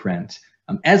blueprint.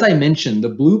 As I mentioned, the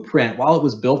blueprint, while it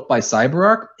was built by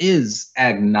CyberArk, is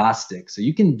agnostic. So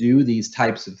you can do these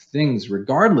types of things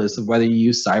regardless of whether you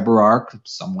use CyberArk or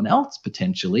someone else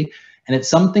potentially. And it's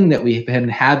something that we've been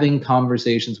having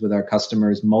conversations with our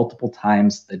customers multiple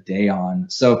times a day on.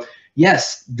 So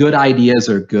yes, good ideas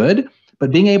are good,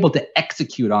 but being able to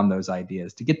execute on those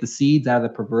ideas, to get the seeds out of the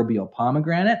proverbial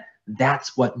pomegranate,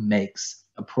 that's what makes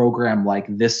a program like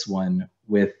this one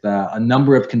with a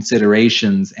number of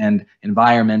considerations and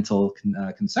environmental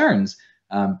concerns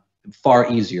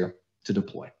far easier to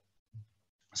deploy.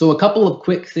 So a couple of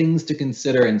quick things to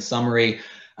consider in summary.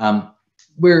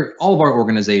 Where all of our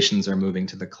organizations are moving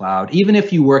to the cloud, even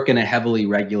if you work in a heavily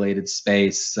regulated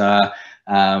space,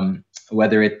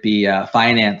 whether it be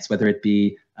finance, whether it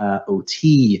be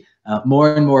OT,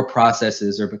 more and more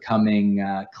processes are becoming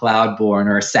cloud-born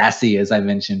or SASE, as I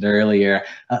mentioned earlier.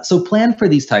 So plan for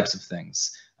these types of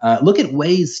things. Look at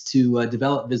ways to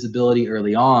develop visibility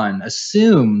early on.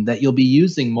 Assume that you'll be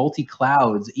using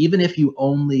multi-clouds, even if you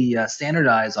only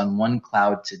standardize on one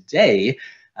cloud today.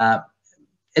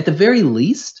 At the very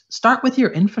least, start with your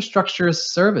infrastructure as a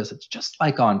service. It's just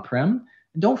like on-prem.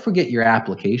 And don't forget your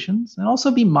applications, and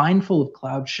also be mindful of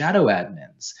cloud shadow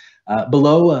admins.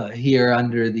 Below here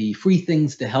under the free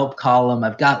things to help column,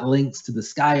 I've got links to the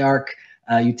SkyArc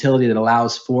utility that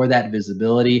allows for that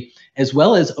visibility, as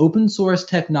well as open source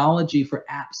technology for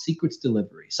app secrets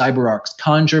delivery, CyberArk's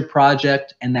Conjure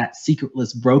project, and that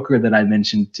secretless broker that I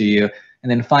mentioned to you. And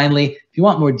then finally, if you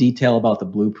want more detail about the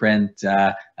blueprint,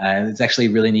 it's actually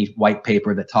a really neat white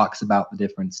paper that talks about the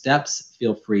different steps.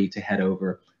 Feel free to head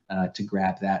over to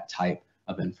grab that type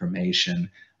of information.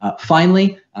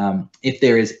 Finally, if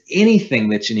there is anything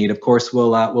that you need, of course,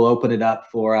 we'll open it up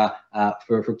for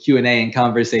Q&A and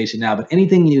conversation now. But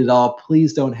anything you need at all,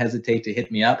 please don't hesitate to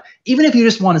hit me up. Even if you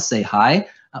just want to say hi,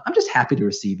 I'm just happy to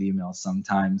receive emails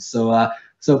sometimes.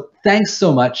 So thanks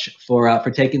so much for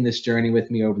taking this journey with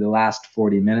me over the last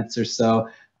 40 minutes or so.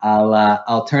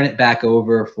 I'll turn it back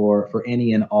over for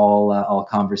any and all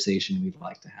conversation we'd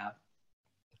like to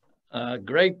have.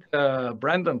 Great,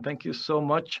 Brandon. Thank you so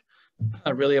much.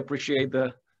 I really appreciate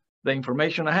the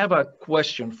information. I have a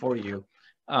question for you.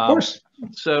 Of course.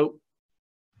 So,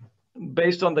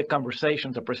 based on the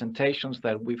conversations, the presentations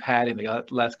that we've had in the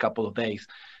last couple of days,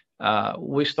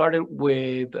 we started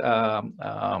with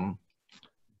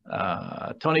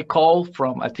Tony Cole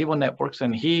from Activo Networks,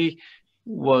 and he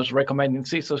was recommending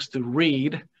CISOs to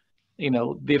read,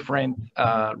 different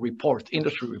reports,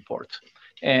 industry reports,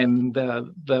 and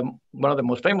one of the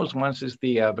most famous ones is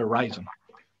the Verizon,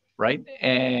 right?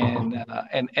 And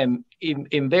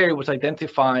in there it was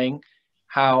identifying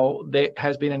how there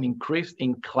has been an increase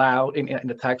in cloud in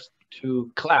attacks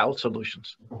to cloud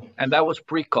solutions, and that was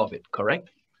pre-COVID, correct?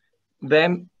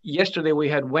 Then yesterday we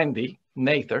had Wendy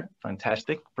Nather,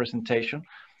 fantastic presentation,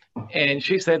 and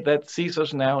she said that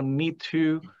CISOs now need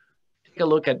to take a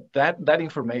look at that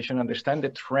information, understand the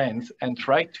trends, and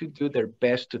try to do their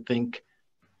best to think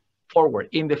forward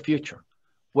in the future,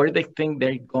 where they think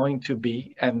they're going to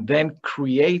be, and then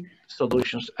create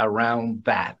solutions around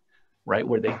that, right?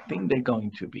 Where they think they're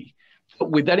going to be. So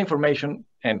with that information,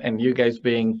 and you guys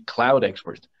being cloud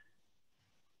experts,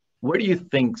 where do you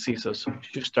think CISOs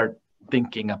should start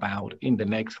thinking about in the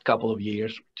next couple of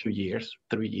years, 2 years,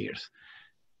 3 years,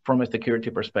 from a security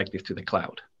perspective to the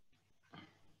cloud?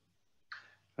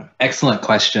 Excellent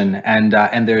question.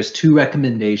 And there's two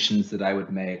recommendations that I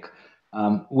would make.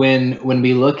 When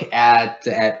we look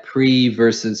at pre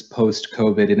versus post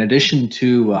COVID, in addition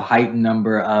to a heightened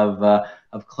number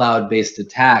of cloud-based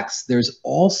attacks, there's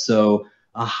also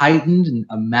a heightened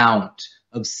amount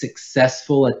of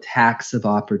successful attacks of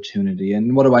opportunity.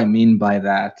 And what do I mean by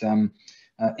that?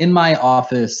 In my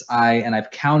office, I've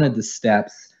counted the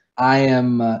steps. I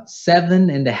am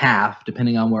 7.5,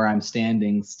 depending on where I'm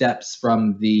standing, steps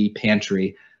from the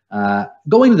pantry.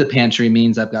 Going to the pantry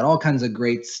means I've got all kinds of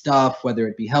great stuff, whether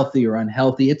it be healthy or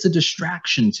unhealthy. It's a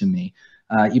distraction to me.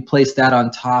 You place that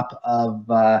on top of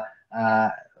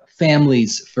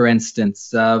families, for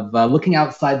instance, of looking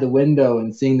outside the window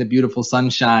and seeing the beautiful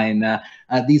sunshine.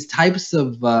 These types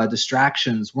of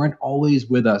distractions weren't always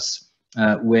with us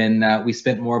when we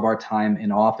spent more of our time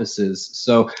in offices.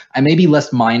 So I may be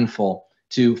less mindful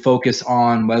to focus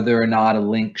on whether or not a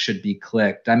link should be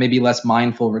clicked. I may be less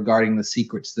mindful regarding the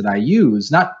secrets that I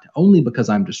use, not only because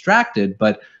I'm distracted,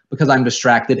 but because I'm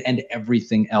distracted and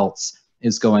everything else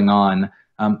is going on.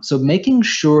 So making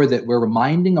sure that we're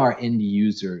reminding our end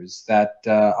users that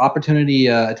opportunity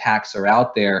attacks are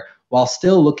out there, while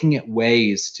still looking at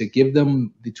ways to give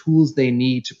them the tools they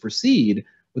need to proceed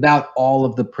without all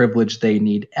of the privilege they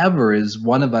need ever, is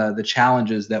one of the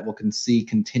challenges that we'll see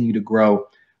continue to grow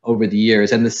over the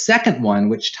years. And the second one,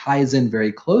 which ties in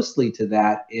very closely to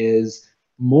that, is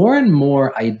more and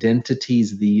more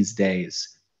identities these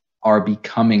days are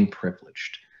becoming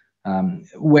privileged.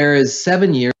 Whereas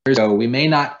 7 years ago, we may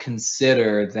not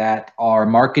consider that our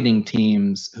marketing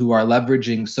teams who are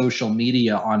leveraging social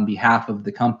media on behalf of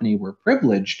the company were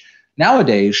privileged.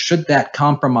 Nowadays, should that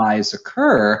compromise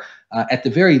occur, at the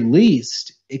very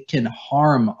least, it can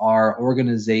harm our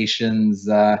organization's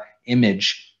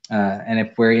image. And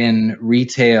if we're in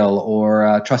retail or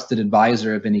a trusted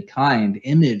advisor of any kind,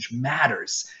 image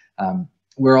matters.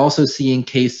 We're also seeing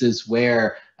cases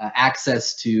where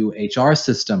access to HR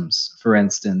systems, for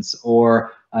instance,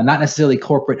 or not necessarily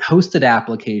corporate hosted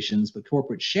applications, but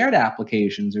corporate shared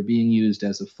applications are being used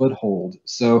as a foothold.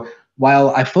 So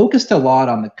while I focused a lot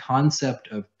on the concept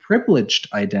of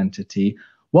privileged identity,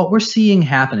 what we're seeing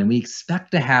happen, and we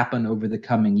expect to happen over the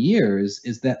coming years,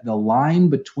 is that the line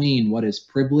between what is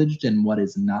privileged and what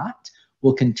is not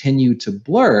will continue to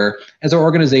blur as our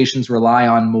organizations rely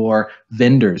on more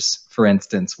vendors, for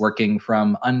instance, working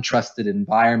from untrusted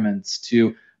environments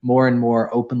to more and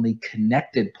more openly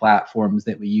connected platforms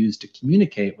that we use to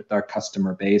communicate with our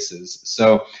customer bases.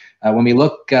 So when we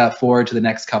look forward to the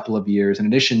next couple of years, in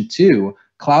addition to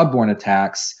cloud-borne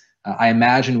attacks, I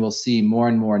imagine we'll see more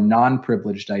and more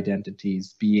non-privileged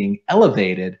identities being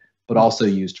elevated, but also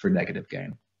used for negative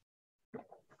gain.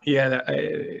 Yeah,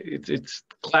 it's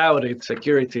cloud, its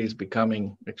security is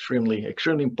becoming extremely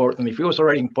important. If it was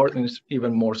already important, it's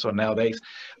even more so nowadays.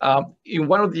 In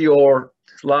one of your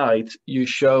slides, you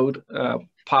showed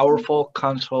powerful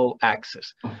console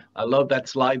access. I love that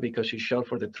slide because you showed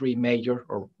for the three major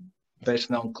or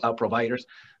best-known cloud providers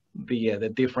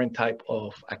the different type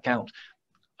of accounts.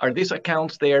 Are these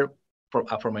accounts there, from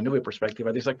a Nuvei perspective,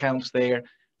 are these accounts there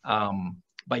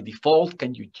by default?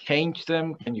 Can you change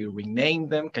them? Can you rename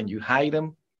them? Can you hide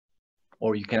them?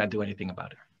 Or you cannot do anything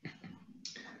about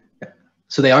it?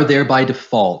 So they are there by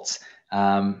default.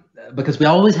 because we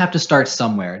always have to start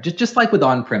somewhere, just like with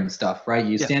on-prem stuff, right?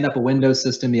 You stand up a Windows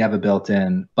system, you have a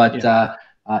built-in, but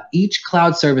each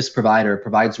cloud service provider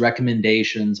provides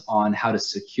recommendations on how to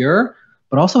secure,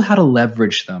 but also how to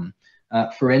leverage them.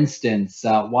 For instance,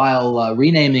 while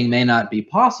renaming may not be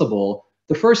possible,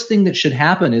 the first thing that should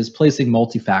happen is placing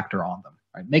multi-factor on them,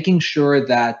 right? Making sure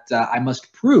that I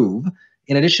must prove,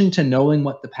 in addition to knowing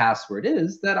what the password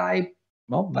is, that I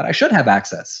should have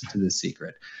access to this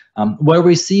secret. Where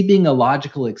we see being a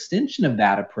logical extension of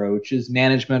that approach is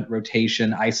management,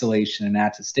 rotation, isolation, and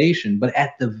attestation. But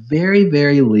at the very,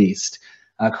 very least,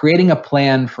 creating a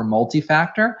plan for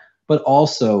multi-factor, but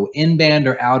also in-band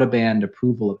or out-of-band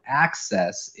approval of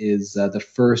access is the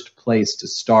first place to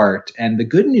start. And the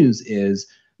good news is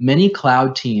many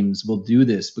cloud teams will do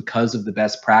this because of the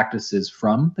best practices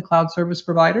from the cloud service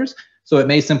providers. So it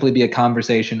may simply be a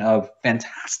conversation of,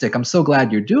 fantastic, I'm so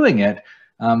glad you're doing it.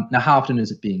 Now, how often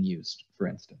is it being used, for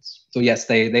instance? So yes,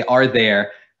 they are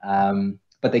there,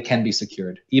 but they can be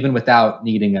secured, even without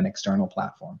needing an external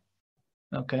platform.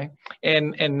 Okay,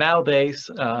 and nowadays,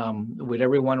 with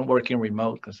everyone working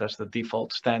remote, because that's the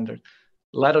default standard,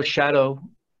 a lot of shadow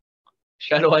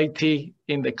IT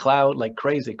in the cloud like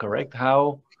crazy, correct?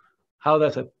 How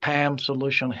does a PAM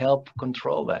solution help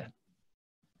control that,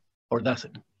 or does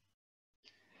it?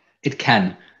 It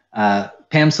can.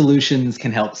 PAM solutions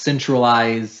can help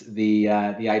centralize the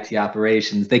IT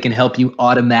operations. They can help you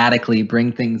automatically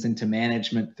bring things into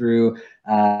management through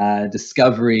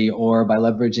discovery or by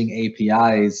leveraging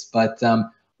APIs. But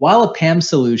while a PAM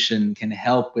solution can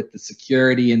help with the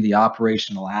security and the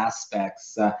operational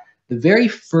aspects, the very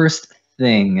first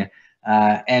thing,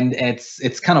 and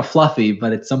it's kind of fluffy,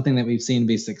 but it's something that we've seen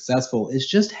be successful, is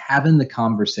just having the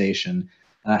conversation.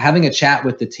 Having a chat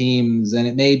with the teams, and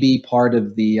it may be part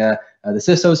of the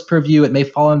CISO's purview, it may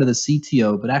fall under the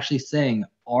CTO, but actually saying,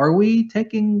 are we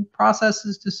taking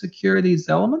processes to secure these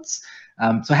elements?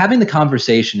 So having the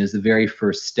conversation is the very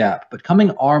first step, but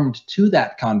coming armed to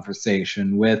that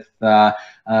conversation with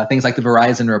things like the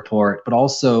Verizon report, but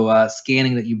also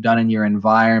scanning that you've done in your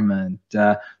environment,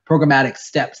 programmatic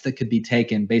steps that could be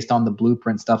taken based on the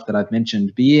blueprint stuff that I've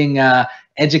mentioned, being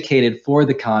educated for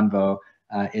the convo,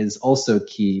 is also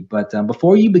key. But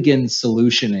before you begin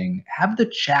solutioning, have the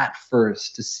chat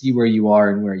first to see where you are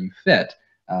and where you fit.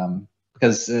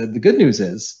 Because the good news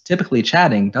is typically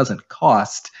chatting doesn't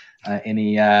cost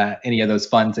any of those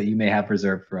funds that you may have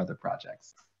reserved for other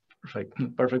projects.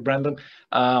 Perfect, Brandon.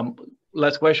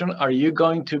 Last question: are you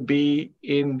going to be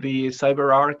in the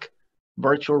CyberArk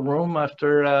virtual room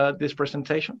after this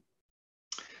presentation?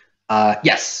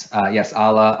 Yes,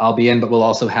 I'll be in, but we'll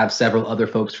also have several other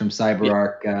folks from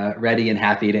CyberArk ready and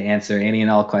happy to answer any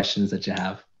and all questions that you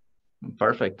have.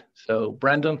 Perfect. So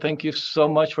Brandon, thank you so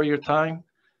much for your time.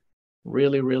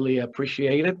 Really, really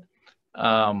appreciate it.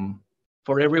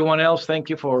 For everyone else, thank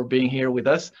you for being here with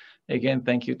us. Again,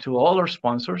 thank you to all our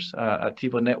sponsors,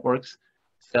 Attivo Networks,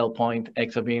 SailPoint,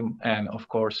 Exabeam, and of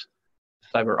course,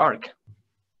 CyberArk.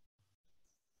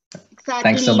 Exactly.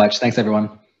 Thanks so much. Thanks,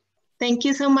 everyone. Thank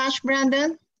you so much,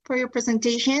 Brandon, for your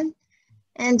presentation.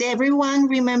 And everyone,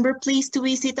 remember, please, to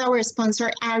visit our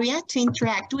sponsor area to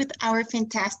interact with our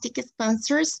fantastic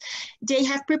sponsors. They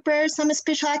have prepared some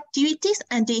special activities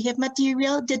and they have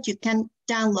material that you can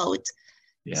download.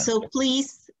 Yeah. So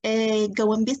please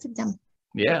go and visit them.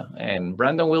 Yeah, and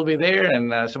Brandon will be there,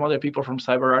 and some other people from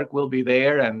CyberArk will be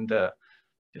there, and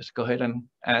just go ahead and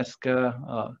ask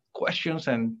questions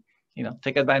and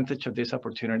take advantage of this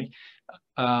opportunity.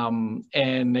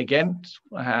 And again,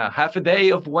 half a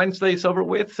day of Wednesday is over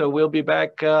with, so we'll be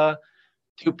back 2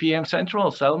 p.m.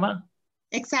 Central, Selma?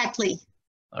 Exactly.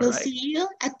 We'll see you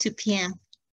at 2 p.m.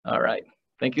 All right.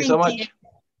 Thank you so much.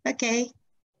 Okay.